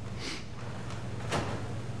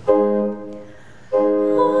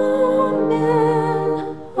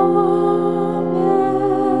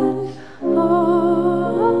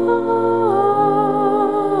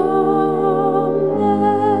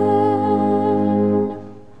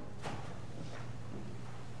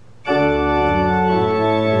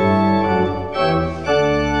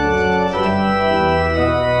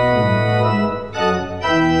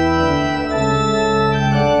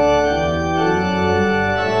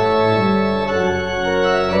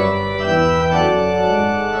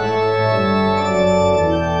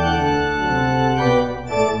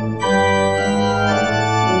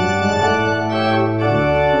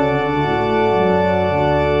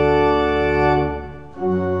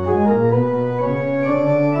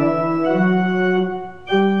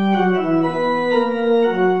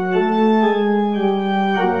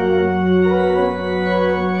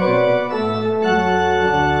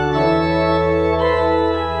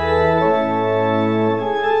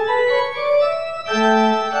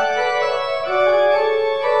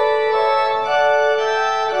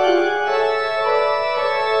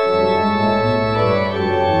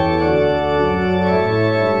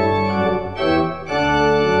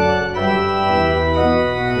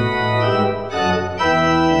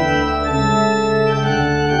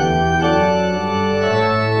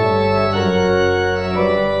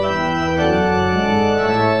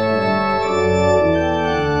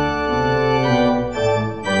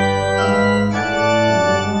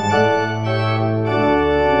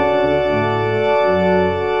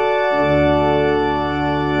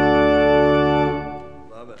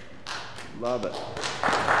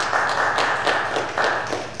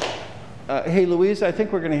 Hey, Louise, I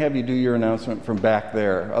think we're going to have you do your announcement from back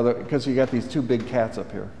there, because you got these two big cats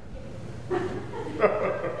up here.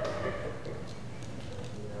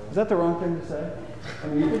 Is that the wrong thing to say? I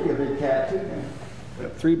mean, you could be a big cat, too. We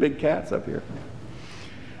have three big cats up here.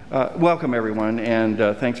 Welcome, everyone, and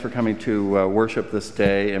thanks for coming to worship this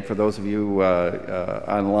day. And for those of you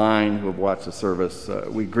online who have watched the service,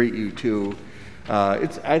 we greet you, too.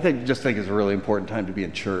 I think it's a really important time to be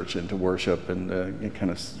in church and to worship and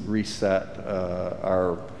kind of reset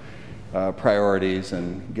our priorities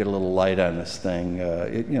and get a little light on this thing.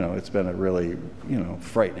 It's been a really,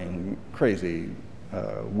 frightening, crazy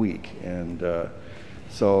week, and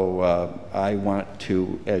so I want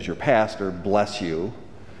to, as your pastor, bless you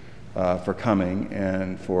for coming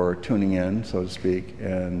and for tuning in, so to speak,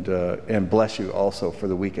 and bless you also for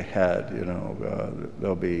the week ahead.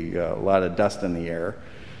 There'll be a lot of dust in the air,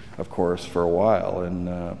 of course, for a while,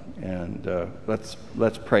 and let's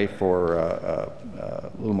pray for a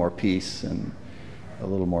little more peace and a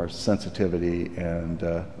little more sensitivity and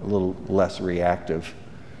a little less reactive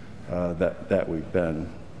that we've been.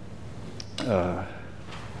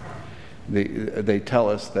 They tell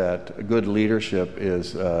us that good leadership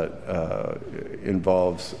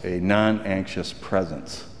involves a non-anxious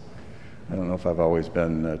presence. I don't know if I've always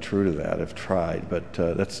been true to that. I've tried, but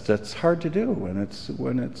that's hard to do when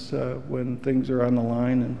things are on the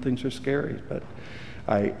line and things are scary. But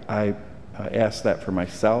I ask that for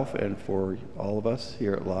myself and for all of us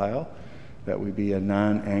here at Lyall, that we be a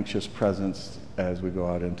non-anxious presence as we go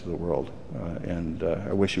out into the world. And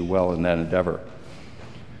I wish you well in that endeavor.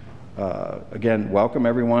 Again, welcome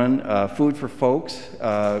everyone. Food for folks.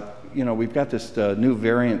 We've got this new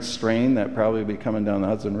variant strain that probably will be coming down the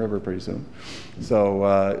Hudson River pretty soon.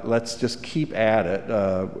 So let's just keep at it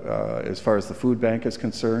as far as the food bank is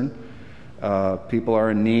concerned. People are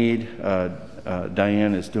in need.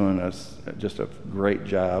 Diane is doing just a great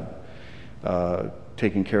job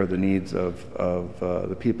taking care of the needs of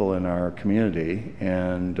the people in our community.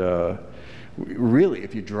 And really,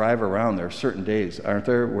 if you drive around, there are certain days, aren't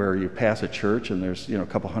there, where you pass a church and there's a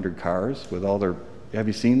couple hundred cars with all their. Have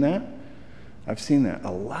you seen that? I've seen that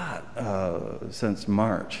a lot since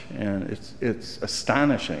March, and it's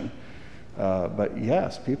astonishing. But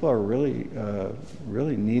yes, people are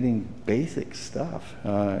really needing basic stuff.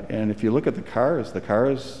 And if you look at the cars,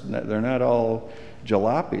 they're not all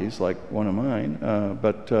jalopies like one of mine,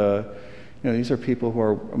 but these are people who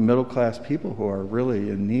are middle-class people who are really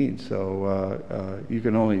in need. So you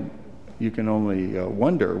can only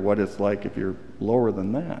wonder what it's like if you're lower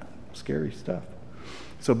than that. Scary stuff.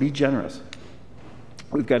 So be generous.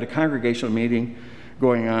 We've got a congregational meeting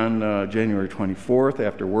going on January 24th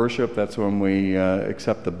after worship. That's when we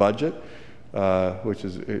accept the budget, which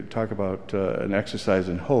is talk about an exercise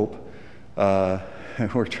in hope.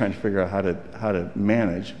 We're trying to figure out how to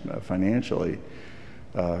manage financially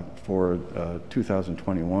for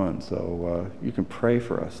 2021. So you can pray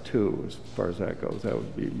for us too, as far as that goes. That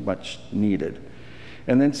would be much needed.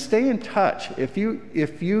 And then stay in touch. If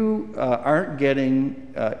you aren't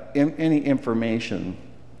getting any information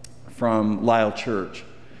from Lyall Church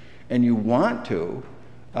and you want to,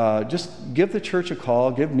 just give the church a call,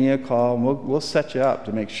 give me a call, and we'll set you up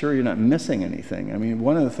to make sure you're not missing anything. I mean,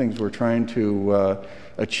 one of the things we're trying to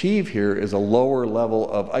achieve here is a lower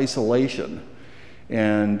level of isolation.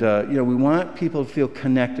 And we want people to feel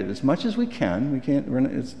connected as much as we can.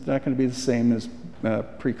 It's not going to be the same as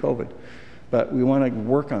pre-COVID, but we want to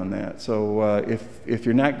work on that. So if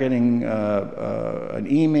you're not getting an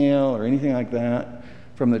email or anything like that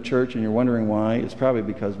from the church and you're wondering why, it's probably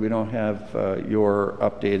because we don't have your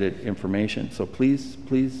updated information. So please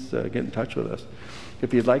get in touch with us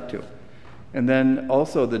if you'd like to. And then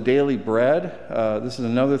also the daily bread. This is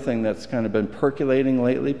another thing that's kind of been percolating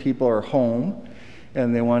lately. People are home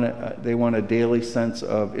and they want a daily sense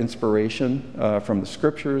of inspiration from the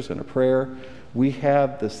scriptures and a prayer. We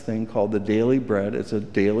have this thing called the Daily Bread. It's a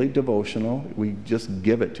daily devotional. We just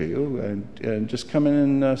give it to you, and just come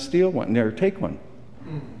in and steal one, or take one.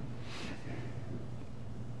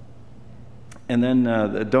 And then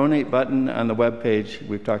the donate button on the webpage,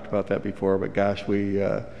 we've talked about that before, but gosh,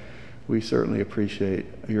 we certainly appreciate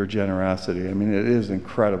your generosity. I mean, it is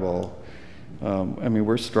incredible.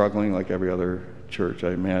 We're struggling like every other church,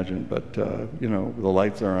 I imagine, but the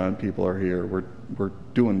lights are on, people are here. We're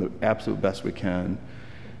doing the absolute best we can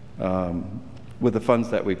with the funds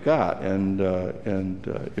that we've got. And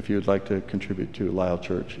if you'd like to contribute to Lyall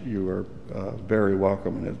Church, you are very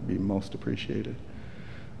welcome, and it'd be most appreciated.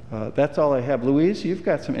 That's all I have. Louise, you've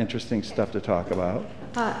got some interesting stuff to talk about.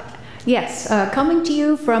 Yes, coming to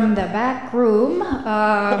you from the back room,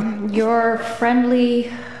 your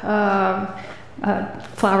friendly flower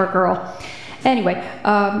girl. Anyway,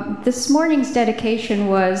 this morning's dedication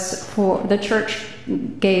was for the church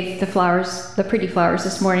gave the flowers, the pretty flowers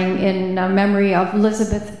this morning in memory of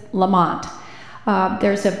Elizabeth Lamont.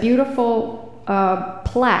 There's a beautiful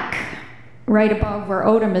plaque right above where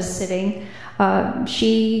Odom is sitting.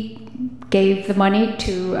 She gave the money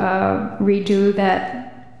to redo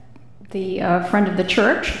the front of the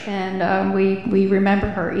church, and we remember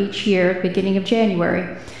her each year at the beginning of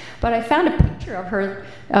January. But I found a picture of her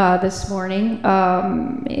this morning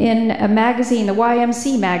in a magazine, the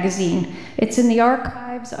YMC magazine. It's in the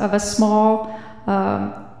archives of a small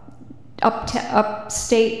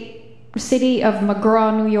upstate city of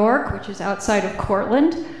McGraw, New York, which is outside of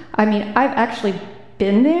Cortland. I mean, I've actually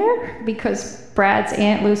been there because Brad's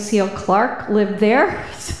Aunt Lucille Clark lived there,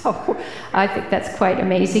 so I think that's quite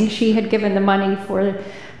amazing. She had given the money for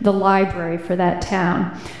the library for that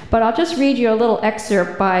town. But I'll just read you a little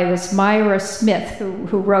excerpt by this Myra Smith,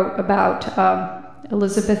 who wrote about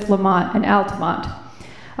Elizabeth Lamont and Altamont.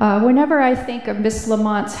 Whenever I think of Miss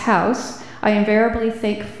Lamont's house, I invariably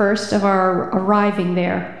think first of our arriving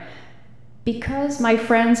there. Because my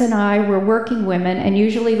friends and I were working women and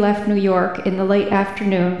usually left New York in the late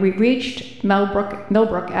afternoon, we reached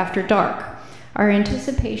Millbrook after dark. Our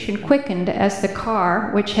anticipation quickened as the car,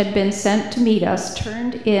 which had been sent to meet us,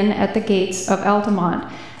 turned in at the gates of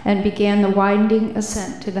Altamont and began the winding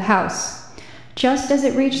ascent to the house. Just as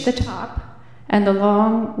it reached the top and the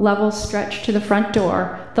long, level stretch to the front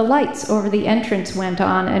door, the lights over the entrance went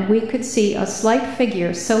on, and we could see a slight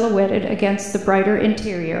figure silhouetted against the brighter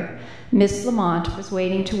interior. Miss Lamont was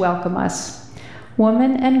waiting to welcome us.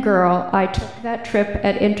 Woman and girl, I took that trip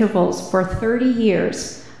at intervals for 30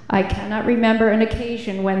 years. I cannot remember an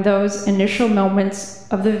occasion when those initial moments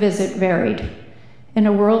of the visit varied. In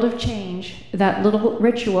a world of change, that little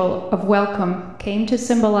ritual of welcome came to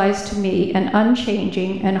symbolize to me an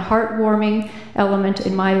unchanging and heartwarming element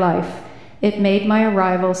in my life. It made my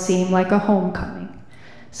arrival seem like a homecoming.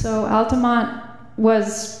 So Altamont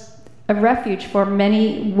was a refuge for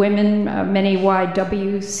many women, many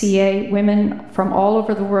YWCA women from all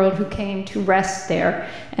over the world who came to rest there.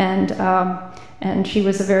 And she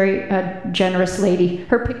was a very generous lady.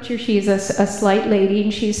 Her picture, she's a slight lady,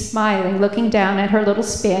 and she's smiling, looking down at her little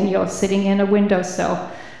spaniel sitting in a windowsill.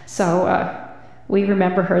 So we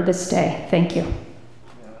remember her this day. Thank you.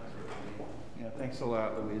 Yeah, thanks a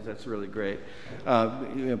lot, Louise. That's really great.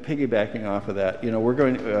 Piggybacking off of that, we're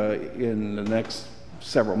going in the next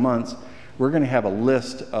several months, we're going to have a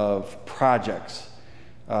list of projects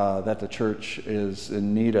that the church is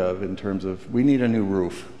in need of in terms of, we need a new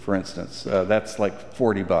roof, for instance. That's like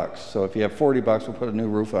 $40. So if you have $40, we'll put a new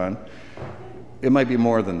roof on. It might be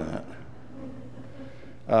more than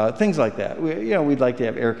that. Things like that. We'd like to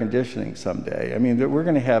have air conditioning someday. I mean, we're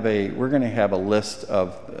going to have a list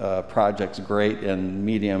of projects, great and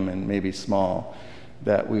medium and maybe small,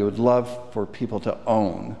 that we would love for people to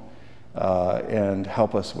own and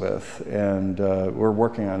help us with, and we're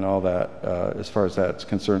working on all that as far as that's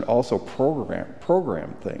concerned. Also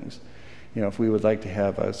program things. If we would like to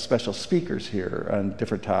have special speakers here on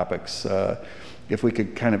different topics, if we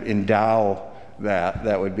could kind of endow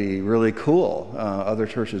that would be really cool. Other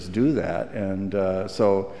churches do that, and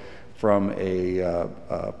so from a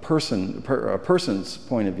person's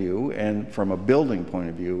point of view and from a building point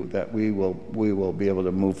of view, that we will be able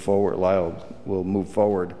to move forward. Lyall will move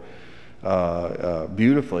forward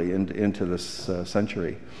beautifully into this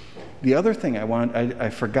century. The other thing I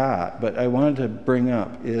forgot, but I wanted to bring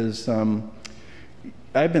up is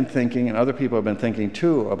I've been thinking, and other people have been thinking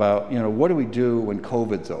too, about what do we do when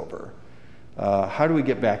COVID's over? How do we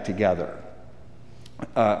get back together?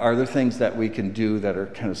 Are there things that we can do that are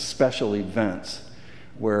kind of special events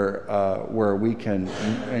where we can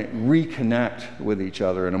reconnect with each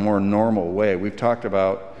other in a more normal way? We've talked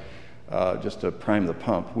about, just to prime the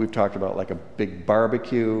pump, we've talked about like a big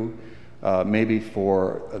barbecue, maybe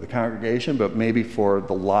for the congregation, but maybe for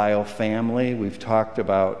the Lyall family. We've talked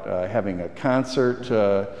about having a concert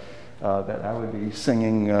that I would be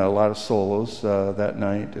singing a lot of solos that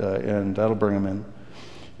night, and that'll bring them in.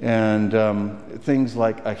 And things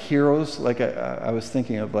like a heroes, I was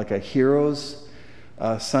thinking of like a heroes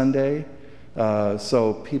Sunday.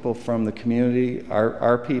 So people from the community,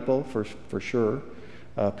 our people for sure,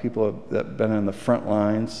 people that have been on the front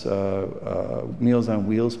lines, Meals on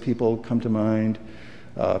Wheels people come to mind,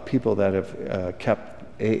 people that have kept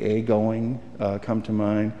AA going come to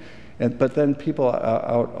mind, but then people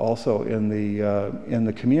out also in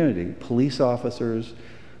the community, police officers,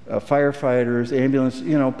 firefighters, ambulance,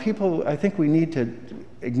 people. I think we need to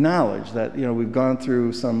acknowledge that we've gone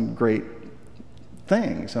through some great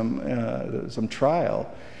thing, some trial,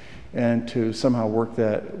 and to somehow work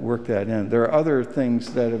that in. There are other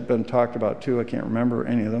things that have been talked about too. I can't remember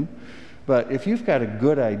any of them, but if you've got a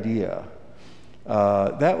good idea,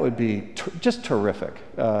 that would be just terrific.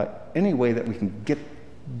 Any way that we can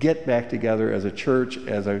get back together as a church,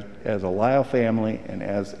 as a Lyall family, and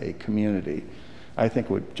as a community, I think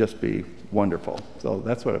would just be wonderful. So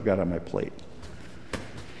that's what I've got on my plate.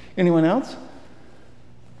 Anyone else?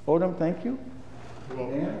 Odom, thank you.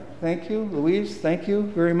 Dan, thank you. Louise, thank you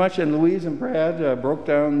very much. And Louise and Brad broke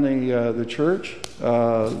down the church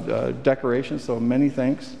decorations, so many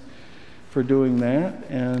thanks for doing that.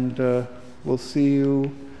 And we'll see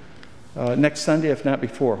you next Sunday, if not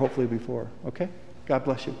before, hopefully before. Okay? God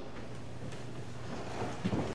bless you.